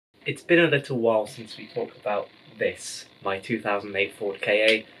It's been a little while since we talked about this, my 2008 Ford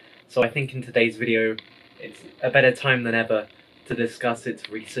Ka, so I think in today's video it's a better time than ever to discuss its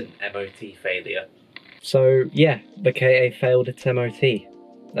recent MOT failure. So yeah, the Ka failed its MOT.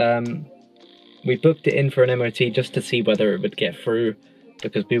 We booked it in for an MOT just to see whether it would get through,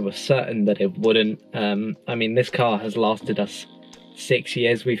 because we were certain that it wouldn't. I mean, this car has lasted us 6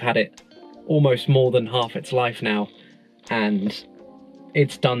 years. We've had it almost more than half its life now, and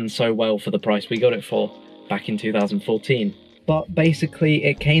it's done so well for the price we got it for back in 2014. But basically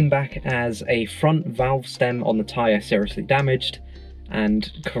it came back as a front valve stem on the tyre seriously damaged and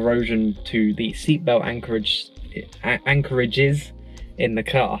corrosion to the seatbelt anchorages in the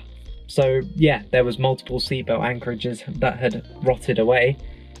car. So yeah, there was multiple seatbelt anchorages that had rotted away,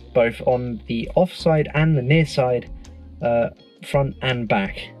 both on the offside and the near side, front and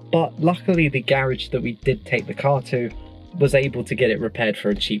back. But luckily the garage that we did take the car to was able to get it repaired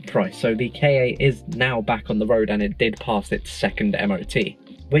for a cheap price. So the Ka is now back on the road, and it did pass its second MOT,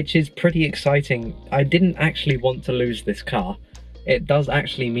 which is pretty exciting. I didn't actually want to lose this car. It does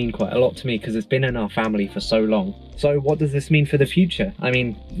actually mean quite a lot to me because it's been in our family for so long. So what does this mean for the future? I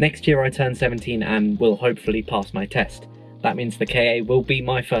mean, next year I turn 17 and will hopefully pass my test. That means the Ka will be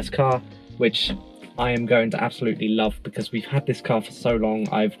my first car, which I am going to absolutely love, because we've had this car for so long.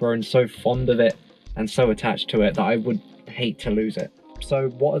 I've grown so fond of it and so attached to it that I would hate to lose it. So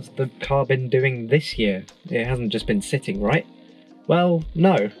what has the car been doing this year? It hasn't just been sitting, right? Well,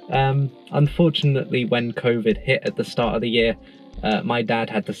 no. Unfortunately, when COVID hit at the start of the year, my dad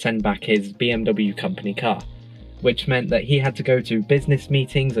had to send back his BMW company car, which meant that he had to go to business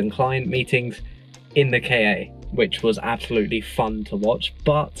meetings and client meetings in the Ka, which was absolutely fun to watch.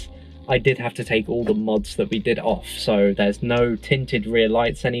 But I did have to take all the mods that we did off, so there's no tinted rear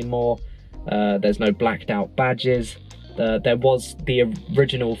lights anymore, there's no blacked out badges. There was the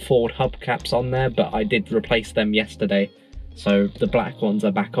original Ford hubcaps on there, but I did replace them yesterday, so the black ones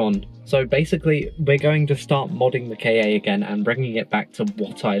are back on. So basically, we're going to start modding the Ka again and bringing it back to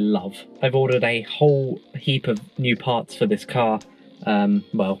what I love. I've ordered a whole heap of new parts for this car,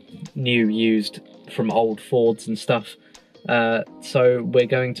 well, new, used, from old Fords and stuff. So we're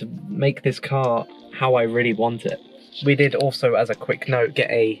going to make this car how I really want it. We did also, as a quick note, get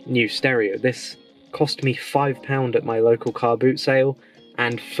a new stereo. This cost me £5 at my local car boot sale,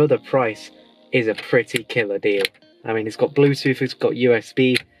 and for the price is a pretty killer deal. I mean, it's got Bluetooth, it's got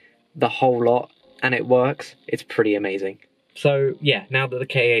USB, the whole lot, and it works. It's pretty amazing. So yeah, now that the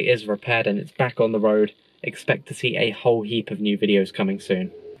Ka is repaired and it's back on the road, expect to see a whole heap of new videos coming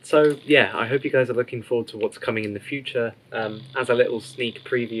soon. So yeah, I hope you guys are looking forward to what's coming in the future. As a little sneak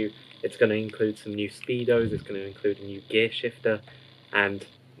preview, it's going to include some new speedos, it's going to include a new gear shifter, and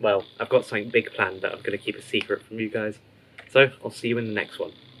well, I've got something big planned that I'm going to keep a secret from you guys. So I'll see you in the next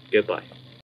one. Goodbye.